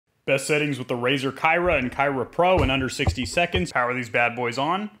Best settings with the Razer Kaira and Kaira Pro in under 60 seconds. Power these bad boys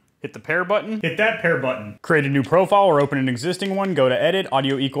on. Hit the pair button. Hit that pair button. Create a new profile or open an existing one. Go to edit,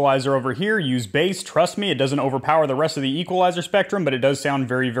 audio equalizer over here. Use bass. Trust me, it doesn't overpower the rest of the equalizer spectrum, but it does sound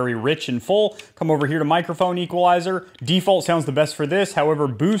very, very rich and full. Come over here to microphone equalizer. Default sounds the best for this. However,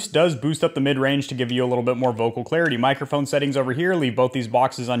 boost does boost up the mid-range to give you a little bit more vocal clarity. Microphone settings over here. Leave both these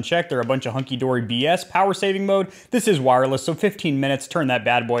boxes unchecked. They're a bunch of hunky-dory BS. Power saving mode. This is wireless, so 15 minutes. Turn that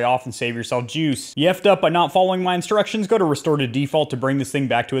bad boy off and save yourself juice. You effed up by not following my instructions. Go to restore to default to bring this thing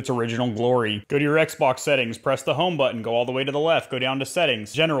back to its original glory. Go to your Xbox settings, press the home button, go all the way to the left, go down to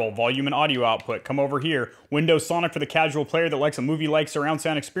settings, general, volume and audio output, come over here, Windows Sonic for the casual player that likes a movie-like surround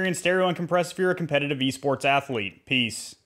sound experience, stereo and compressed if you're a competitive esports athlete. Peace.